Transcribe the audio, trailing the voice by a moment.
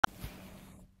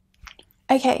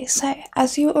Okay, so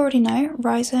as you already know,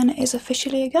 Ryzen is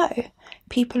officially a go.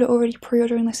 People are already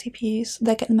pre-ordering the CPUs,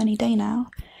 they're getting them any day now.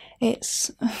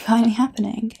 It's finally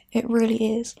happening. It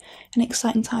really is an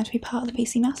exciting time to be part of the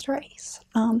PC Master Race.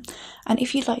 And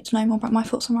if you'd like to know more about my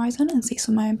thoughts on Ryzen and see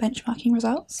some of my own benchmarking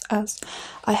results, as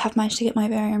I have managed to get my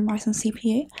very own Ryzen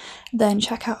CPU, then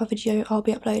check out a video I'll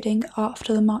be uploading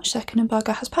after the March 2nd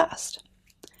embargo has passed.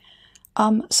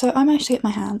 So I managed to get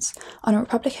my hands on a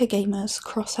Republica Gamers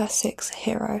Crosshair VI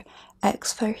Hero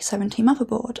X370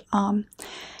 motherboard.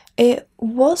 It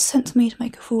was sent to me to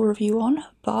make a full review on,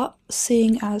 but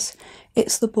seeing as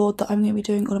it's the board that I'm going to be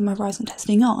doing all of my Ryzen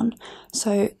testing on,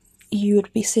 so you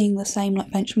would be seeing the same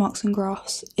like benchmarks and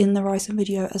graphs in the Ryzen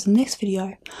video as in this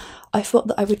video, I thought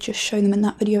that I would just show them in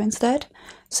that video instead,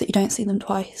 so you don't see them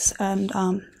twice, and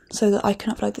so that I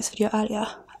can upload this video earlier.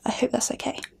 I hope that's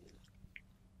okay.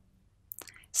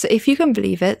 So if you can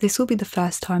believe it, this will be the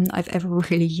first time that I've ever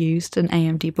really used an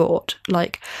AMD board.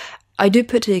 Like, I did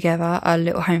put together a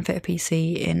little home theatre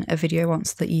PC in a video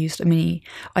once that used a mini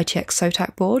ITX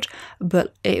SOTAC board,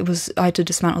 but I had to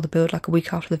dismantle the build like a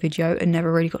week after the video and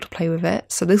never really got to play with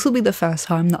it. So this will be the first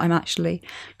time that I'm actually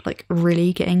like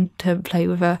really getting to play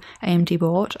with a AMD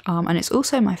board, and it's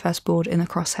also my first board in the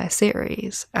Crosshair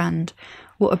series, and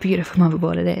what a beautiful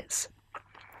motherboard it is.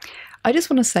 I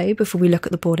just want to say before we look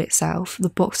at the board itself, the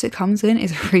box it comes in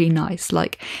is really nice.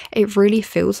 Like, it really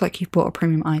feels like you've bought a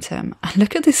premium item. And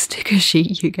look at this sticker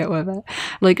sheet you get with it.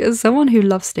 Like, as someone who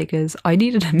loves stickers, I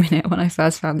needed a minute when I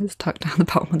first found this tucked down the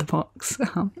bottom of the box.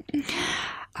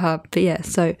 But yeah,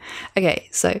 so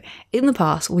in the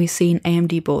past we've seen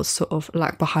AMD boards sort of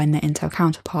lag behind their Intel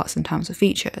counterparts in terms of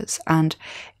features, and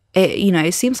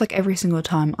it seems like every single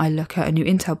time I look at a new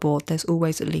Intel board, there's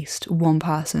always at least one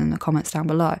person in the comments down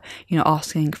below,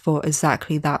 asking for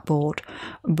exactly that board,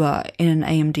 but in an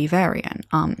AMD variant.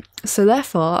 So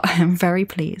therefore, I am very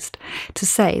pleased to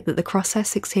say that the Crosshair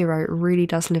VI Hero really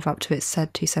does live up to its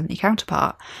said 270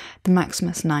 counterpart, the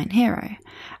Maximus 9 Hero.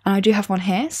 And I do have one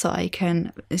here, so I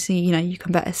can see, you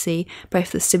can better see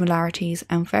both the similarities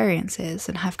and variances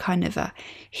and have kind of a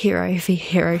hero v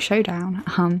hero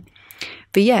showdown.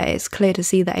 But yeah, it's clear to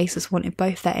see that Asus wanted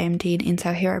both their AMD and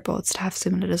Intel Hero boards to have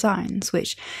similar designs,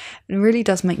 which really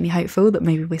does make me hopeful that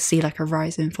maybe we'll see like a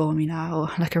Ryzen Formula or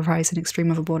like a Ryzen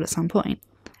Extreme motherboard at some point.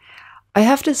 I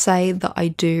have to say that I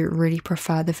do really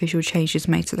prefer the visual changes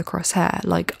made to the Crosshair.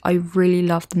 Like, I really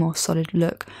love the more solid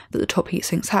look that the top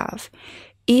heatsinks have,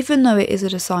 even though it is a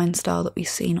design style that we've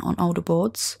seen on older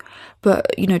boards.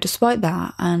 But despite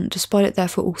that, and despite it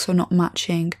therefore also not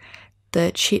matching the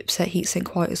chipset heatsink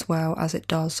quite as well as it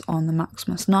does on the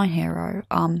Maximus 9 Hero,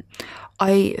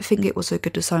 I think it was a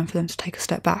good design for them to take a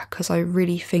step back, because I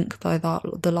really think that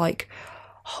the like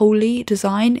holy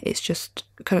design is just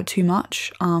kind of too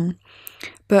much.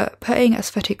 But putting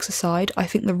aesthetics aside, I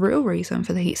think the real reason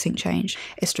for the heatsink change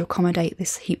is to accommodate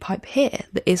this heat pipe here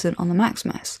that isn't on the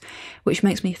Maximus, which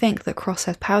makes me think that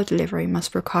Crosshair's power delivery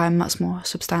must require much more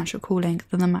substantial cooling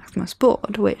than the Maximus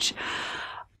board, which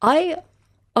I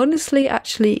honestly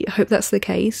actually hope that's the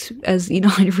case, as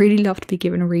I'd really love to be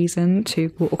given a reason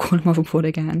to water cool a motherboard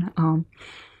again.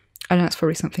 I know it's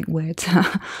probably something weird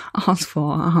to ask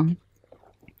for.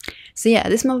 So yeah,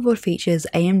 this motherboard features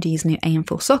AMD's new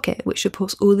AM4 socket, which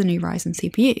supports all the new Ryzen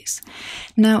CPUs.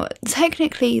 Now,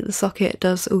 technically the socket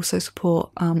does also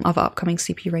support other upcoming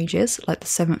CPU ranges, like the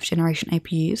 7th generation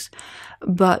APUs,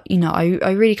 but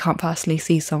I really can't personally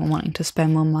see someone wanting to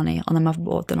spend more money on the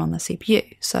motherboard than on the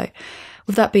CPU. So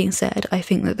with that being said, I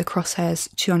think that the Crosshair's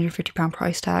 £250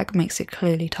 price tag makes it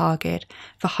clearly targeted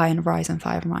for high-end Ryzen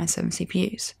 5 and Ryzen 7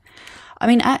 CPUs. I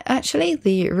mean, actually,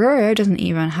 the ROG doesn't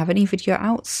even have any video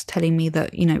outs telling me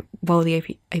that, while the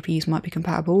APUs might be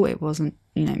compatible, it wasn't,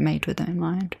 made with them in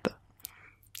mind, but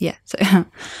yeah, so,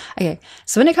 okay.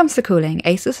 So when it comes to cooling,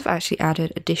 Asus have actually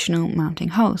added additional mounting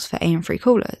holes for AM3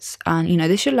 coolers, and,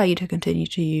 this should allow you to continue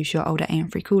to use your older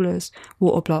AM3 coolers,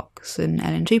 water blocks, and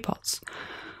LNG pots.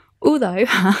 Although,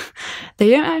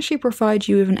 they don't actually provide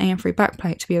you with an AM3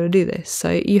 backplate to be able to do this,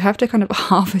 so you have to kind of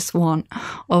harvest one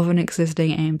of an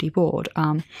existing AMD board.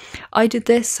 I did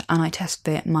this and I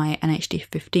tested my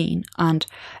NHD15, and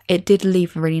it did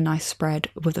leave a really nice spread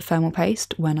with the thermal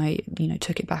paste when I,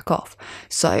 took it back off.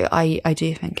 So I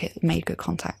do think it made good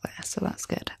contact there, so that's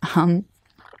good.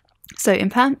 So in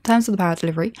terms of the power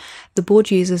delivery, the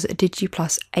board uses a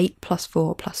DigiPlus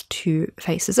 8+4+2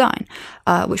 phase design,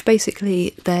 which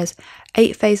basically there's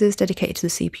 8 phases dedicated to the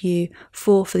CPU,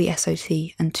 4 for the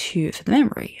SOT and 2 for the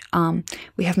memory.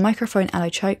 We have microphone alloy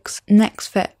chokes, next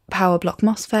FET power block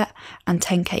MOSFET and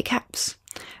 10K caps.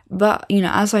 But, you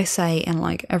know, as I say in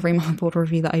like every motherboard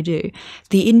review that I do,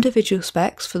 the individual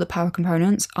specs for the power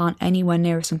components aren't anywhere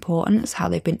near as important as how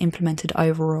they've been implemented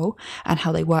overall and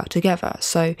how they work together.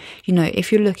 So, you know,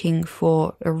 if you're looking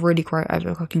for a really great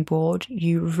overclocking board,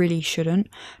 you really shouldn't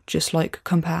just like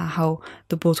compare how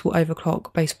the boards will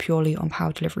overclock based purely on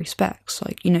power delivery specs.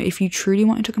 Like, you know, if you truly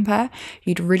wanted to compare,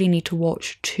 you'd really need to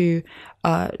watch two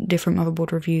different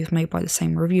motherboard reviews made by the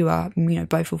same reviewer, you know,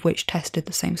 both of which tested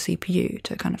the same CPU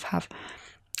to kind of have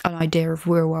an idea of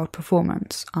real world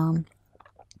performance and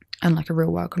like a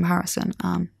real world comparison.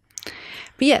 But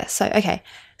yeah,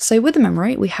 so with the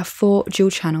memory, we have 4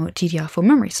 dual channel DDR4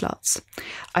 memory slots.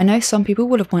 I know some people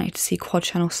would have wanted to see quad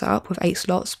channel setup with 8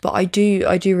 slots, but I do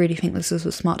really think this is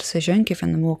a smart decision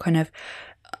given the more kind of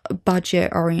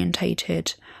budget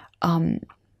orientated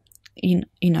you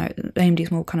know, AMD's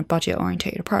more kind of budget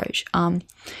orientated approach. But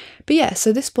yeah,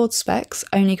 so this board specs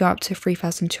only go up to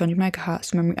 3200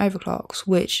 megahertz memory overclocks,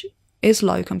 which is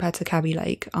low compared to Kaby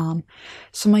Lake.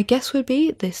 So my guess would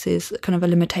be this is kind of a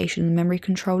limitation in the memory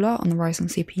controller on the Ryzen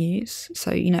CPUs.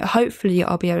 So, you know, hopefully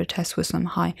I'll be able to test with some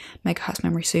high megahertz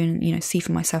memory soon and, you know, see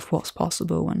for myself what's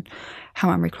possible and how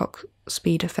memory clock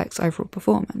speed affects overall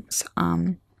performance.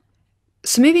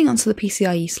 So moving on to the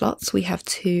PCIe slots, we have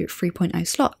 2 3.0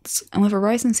 slots, and with a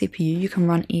Ryzen CPU you can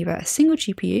run either a single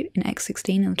GPU in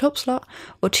X16 in the top slot,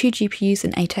 or 2 GPUs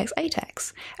in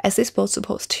 8x8x, as this board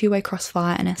supports two-way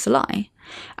Crossfire and SLI,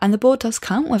 and the board does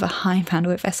come with a high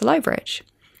bandwidth SLI bridge.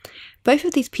 Both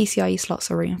of these PCIe slots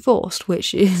are reinforced,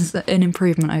 which is an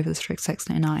improvement over the Strix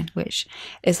X99, which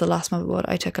is the last motherboard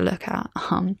I took a look at.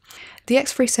 The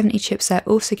X370 chipset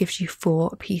also gives you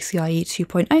 4 PCIe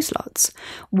 2.0 slots,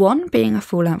 one being a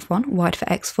full-length one wired for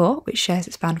X4, which shares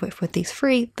its bandwidth with these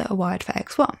 3 that are wired for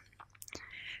X1.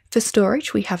 For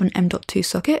storage, we have an M.2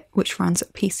 socket, which runs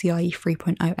at PCIe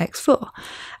 3.0 X4,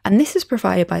 and this is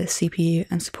provided by the CPU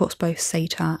and supports both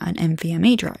SATA and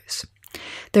NVMe drives.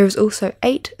 There is also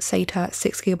 8 SATA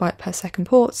 6GB per second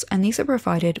ports, and these are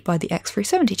provided by the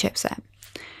X370 chipset.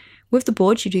 With the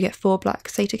board, you do get 4 black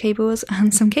SATA cables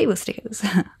and some cable stickers.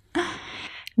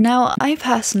 Now, I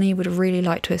personally would really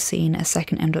like to have seen a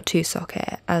second M.2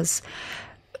 socket, as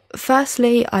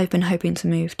firstly, I've been hoping to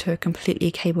move to a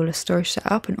completely cableless storage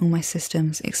setup in all my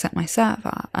systems except my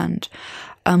server, and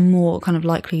I'm more kind of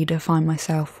likely to find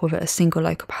myself with a single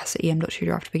low capacity M.2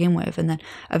 drive to begin with, and then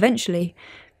eventually,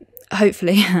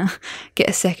 hopefully, get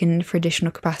a second for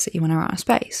additional capacity when I'm out of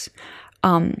space.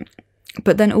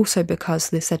 But then also because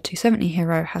the Z270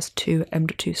 Hero has 2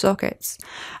 M.2 sockets,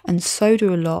 and so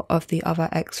do a lot of the other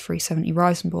X370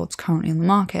 Ryzen boards currently on the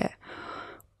market.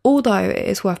 Although it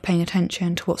is worth paying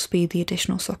attention to what speed the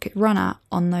additional socket run at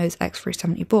on those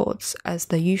X370 boards, as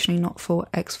they're usually not full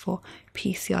X4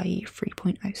 PCIe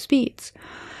 3.0 speeds.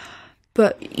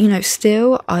 But, you know,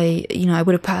 still, I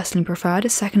would have personally preferred a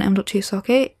second M.2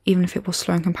 socket, even if it was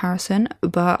slow in comparison.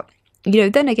 But, you know,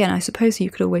 then again, I suppose you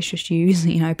could always just use,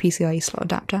 you know, a PCIe slot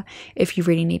adapter if you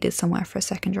really needed somewhere for a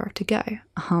second drive to go.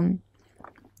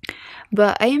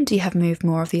 But AMD have moved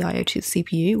more of the I/O to the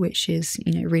CPU, which is,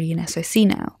 you know, really an SoC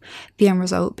now. The end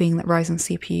result being that Ryzen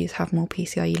CPUs have more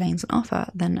PCIe lanes on offer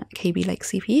than Kaby Lake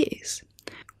CPUs.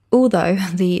 Although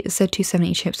the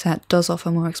Z270 chipset does offer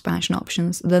more expansion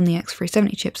options than the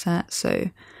X370 chipset, so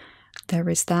there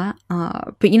is that.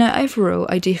 But, you know, overall,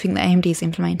 I do think that AMD's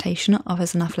implementation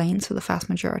offers enough lanes for the vast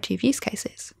majority of use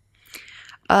cases.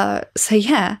 So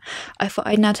yeah, I thought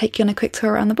I'd now take you on a quick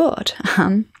tour around the board.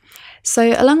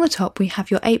 So along the top, we have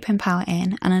your 8-pin power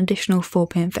in and an additional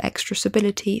 4-pin for extra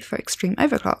stability for extreme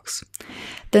overclocks.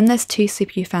 Then there's 2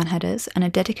 CPU fan headers and a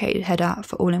dedicated header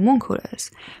for all-in-one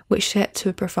coolers, which is set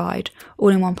to provide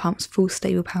all-in-one pumps full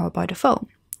stable power by default.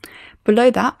 Below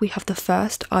that, we have the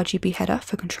first RGB header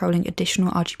for controlling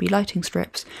additional RGB lighting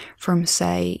strips from,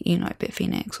 say, you know,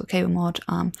 Bitphoenix or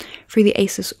CableMod through the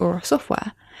Asus Aura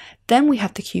software. Then we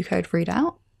have the Q-code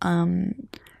readout.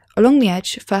 Along the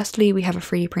edge, firstly, we have a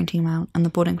 3D printing mount and the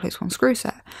board includes one screw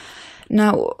set.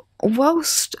 Now,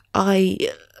 whilst I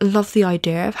love the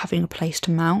idea of having a place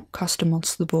to mount custom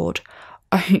mods to the board,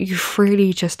 I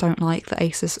really just don't like that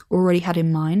Asus already had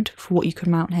in mind for what you could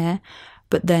mount here,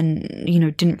 but then, you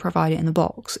know, didn't provide it in the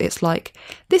box. It's like,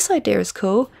 this idea is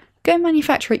cool, go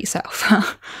manufacture it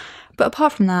yourself. But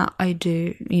apart from that, I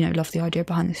do, you know, love the idea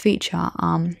behind this feature.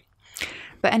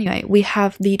 But anyway, we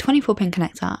have the 24-pin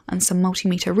connector and some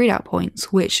multimeter readout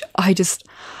points, which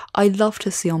I love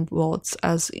to see on boards,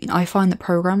 as I find that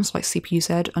programs like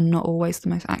CPU-Z are not always the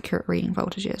most accurate reading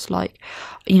voltages. Like,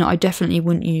 you know, I definitely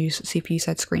wouldn't use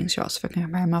CPU-Z screenshots for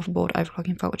comparing motherboard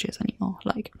overclocking voltages anymore.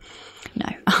 Like,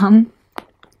 no.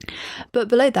 But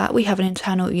below that we have an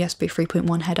internal USB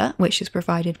 3.1 header, which is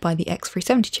provided by the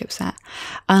X370 chipset,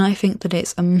 and I think that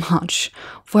it's a much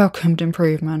welcomed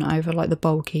improvement over like the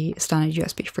bulky standard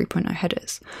USB 3.0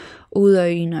 headers, although,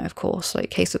 you know, of course, like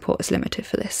case support is limited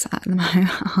for this at the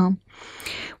moment.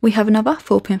 We have another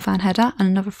 4-pin fan header and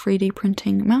another 3D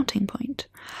printing mounting point.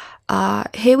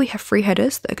 Here we have 3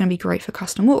 headers that are going to be great for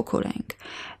custom water cooling.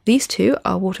 These 2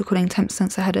 are water cooling temp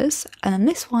sensor headers, and then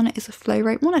this one is a flow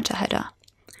rate monitor header.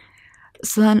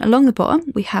 So then along the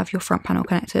bottom we have your front panel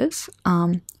connectors,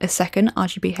 a second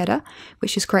RGB header,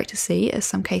 which is great to see as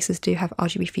some cases do have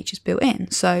RGB features built in.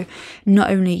 So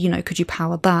not only, you know, could you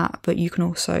power that, but you can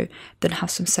also then have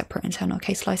some separate internal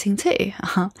case lighting too.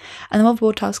 And the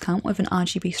motherboard does come with an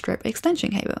RGB strip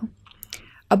extension cable.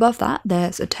 Above that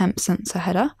there's a temp sensor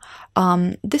header.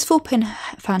 This 4-pin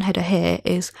fan header here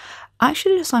is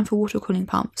actually designed for water cooling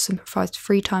pumps and provides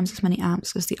 3 times as many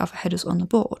amps as the other headers on the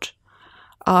board.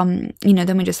 You know,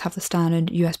 then we just have the standard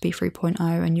USB 3.0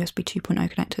 and USB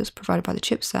 2.0 connectors provided by the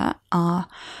chipset, a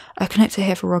connector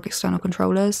here for ROG external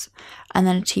controllers, and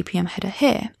then a TPM header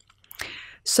here.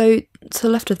 So to the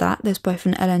left of that there's both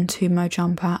an LN2 mode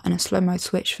jumper and a slow mode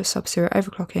switch for sub-zero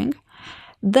overclocking.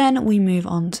 Then we move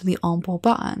on to the onboard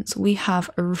buttons. We have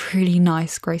a really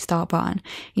nice grey start button.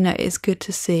 You know, it's good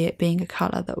to see it being a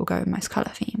colour that will go with most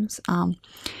colour themes.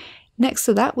 Next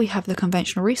to that we have the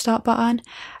conventional restart button,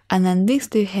 and then these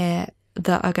 2 here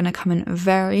that are going to come in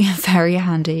very, very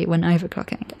handy when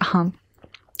overclocking.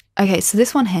 Okay, so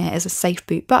this one here is a safe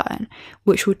boot button,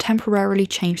 which will temporarily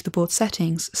change the board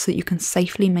settings so that you can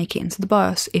safely make it into the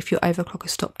BIOS if your overclocker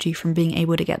stopped you from being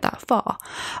able to get that far,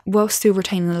 while still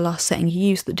retaining the last setting you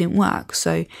used that didn't work.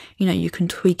 So, you know, you can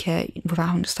tweak it without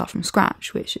having to start from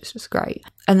scratch, which is just great.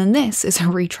 And then this is a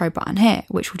retry button here,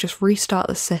 which will just restart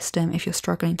the system if you're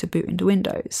struggling to boot into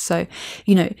Windows. So,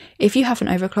 you know, if you have an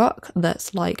overclock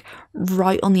that's like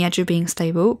right on the edge of being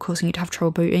stable, causing you to have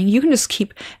trouble booting, you can just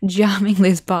keep jamming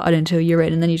this button until you're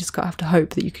in, and then you just have to hope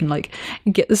that you can like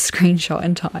get the screenshot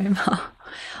in time.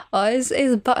 It's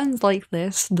buttons like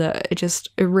this that it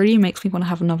really makes me want to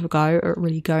have another go at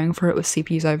really going for it with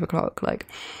CPUs overclock. Like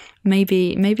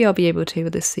maybe I'll be able to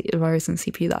with this Ryzen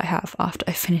CPU that I have after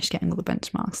I finish getting all the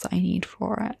benchmarks that I need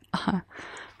for it. I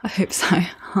hope so.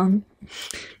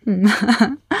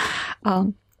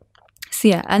 So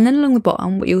yeah, and then along the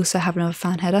bottom we also have another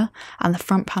fan header and the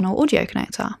front panel audio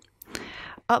connector.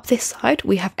 Up this side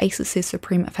we have Asus's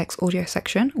Supreme Effects audio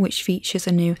section, which features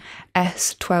a new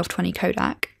S1220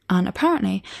 codec, and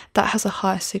apparently that has a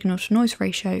higher signal to noise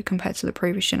ratio compared to the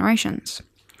previous generations.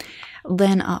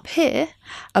 Then up here,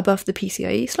 above the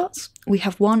PCIe slots, we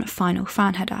have one final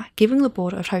fan header, giving the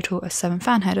board a total of 7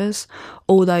 fan headers,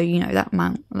 although, you know, that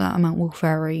amount will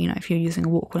vary, you know, if you're using a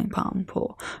water cooling pump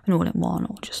or an all-in-one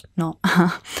or just not.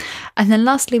 And then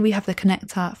lastly, we have the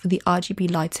connector for the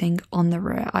RGB lighting on the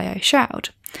rear I/O shroud.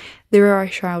 The rear I/O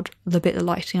shroud, the bit of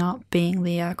lighting up being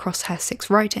the Crosshair 6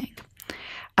 writing.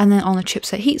 And then on the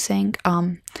chipset heatsink,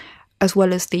 as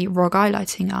well as the ROG eye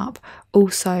lighting up,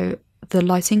 also the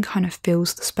lighting kind of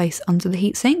fills the space under the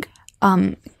heatsink,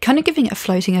 kind of giving it a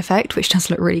floating effect, which does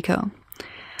look really cool.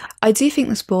 I do think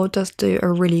this board does do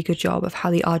a really good job of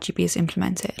how the RGB is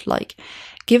implemented. Like,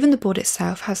 given the board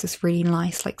itself has this really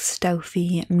nice, like,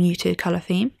 stealthy, muted colour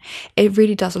theme, it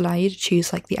really does allow you to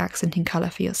choose, like, the accenting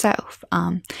colour for yourself.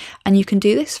 And you can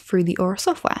do this through the Aura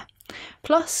software.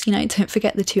 Plus, you know, don't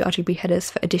forget the 2 RGB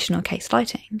headers for additional case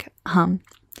lighting.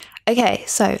 Okay,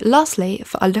 so lastly,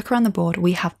 for a look around the board,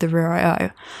 we have the rear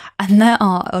I/O, and there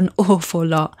are an awful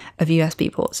lot of USB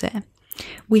ports here.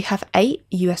 We have 8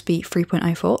 USB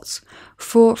 3.0 ports,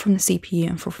 4 from the CPU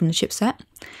and 4 from the chipset,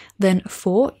 then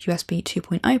 4 USB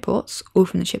 2.0 ports, all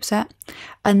from the chipset,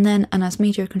 and then an AS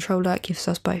media controller gives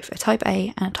us both a Type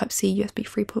A and a Type C USB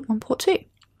 3.1 port too.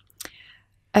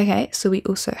 Okay, so we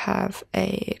also have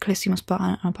a close CMOS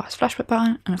button and a BIOS flashback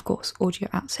button, and of course audio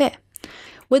outs here.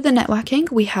 With the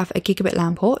networking, we have a gigabit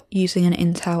LAN port using an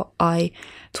Intel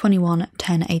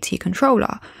i2110AT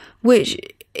controller, which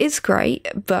is great,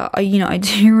 but I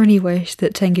do really wish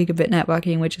that 10 gigabit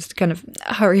networking would just kind of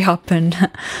hurry up and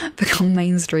become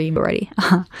mainstream already.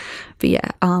 But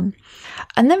yeah, and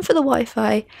then for the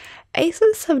Wi-Fi,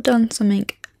 Asus have done something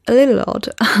a little odd.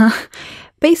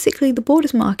 Basically, the board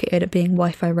is marketed at being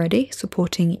Wi-Fi ready,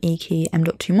 supporting eKey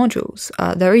M.2 modules.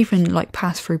 There are even like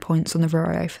pass-through points on the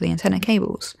rear I/O for the antenna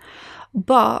cables.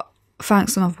 But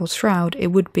thanks to the motherboard shroud, it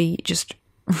would be just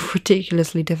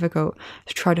ridiculously difficult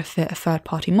to try to fit a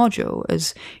third-party module,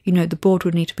 as, you know, the board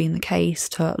would need to be in the case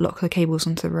to lock the cables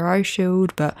onto the rear I/O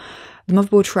shield, but The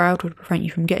motherboard shroud would prevent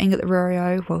you from getting at the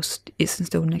Rio whilst it's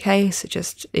installed in a case.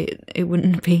 It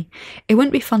wouldn't be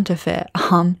fun to fit.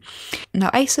 Now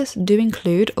Asus do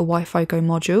include a Wi-Fi Go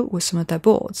module with some of their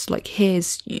boards. Like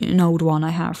here's an old one I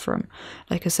have from,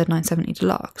 like I said, 970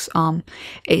 Deluxe.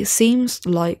 It seems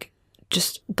like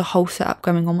just the whole setup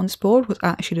going on this board was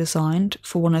actually designed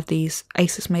for one of these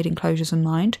Asus made enclosures in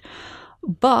mind.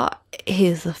 But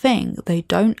here's the thing, they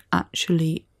don't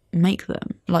actually make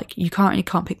them. Like you currently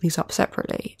can't pick these up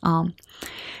separately.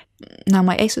 Now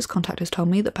my Asus contact has told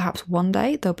me that perhaps one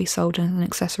day they'll be sold as an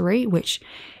accessory, which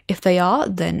if they are,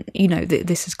 then you know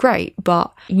this is great,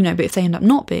 but you know, but if they end up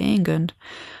not being, and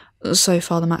so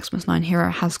far the Maximus 9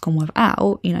 Hero has gone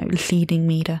without, you know, leading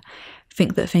me to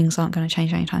think that things aren't going to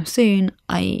change anytime soon,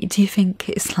 I do think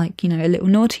it's like, you know, a little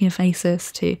naughty of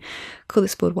Asus to call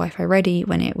this board Wi-Fi ready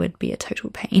when it would be a total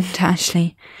pain to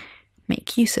actually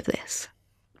make use of this.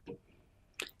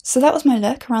 So that was my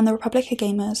look around the Republic of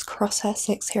Gamers Crosshair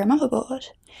VI Hero Motherboard.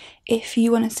 If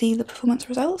you want to see the performance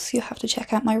results, you'll have to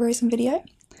check out my Ryzen video.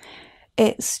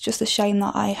 It's just a shame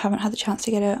that I haven't had the chance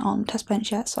to get it on test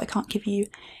bench yet, so I can't give you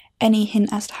any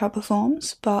hint as to how it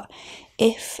performs, but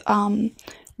if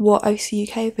what OC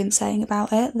UK have been saying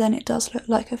about it, then it does look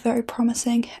like a very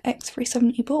promising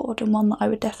X370 board, and one that I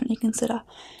would definitely consider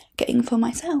getting for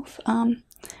myself.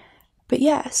 But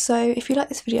yeah, so if you like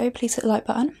this video, please hit the like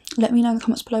button. Let me know in the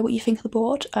comments below what you think of the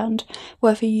board and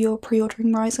whether you're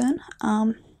pre-ordering Ryzen.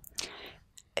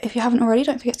 If you haven't already,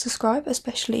 don't forget to subscribe,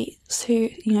 especially to,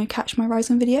 you know, catch my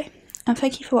Ryzen video. And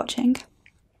thank you for watching.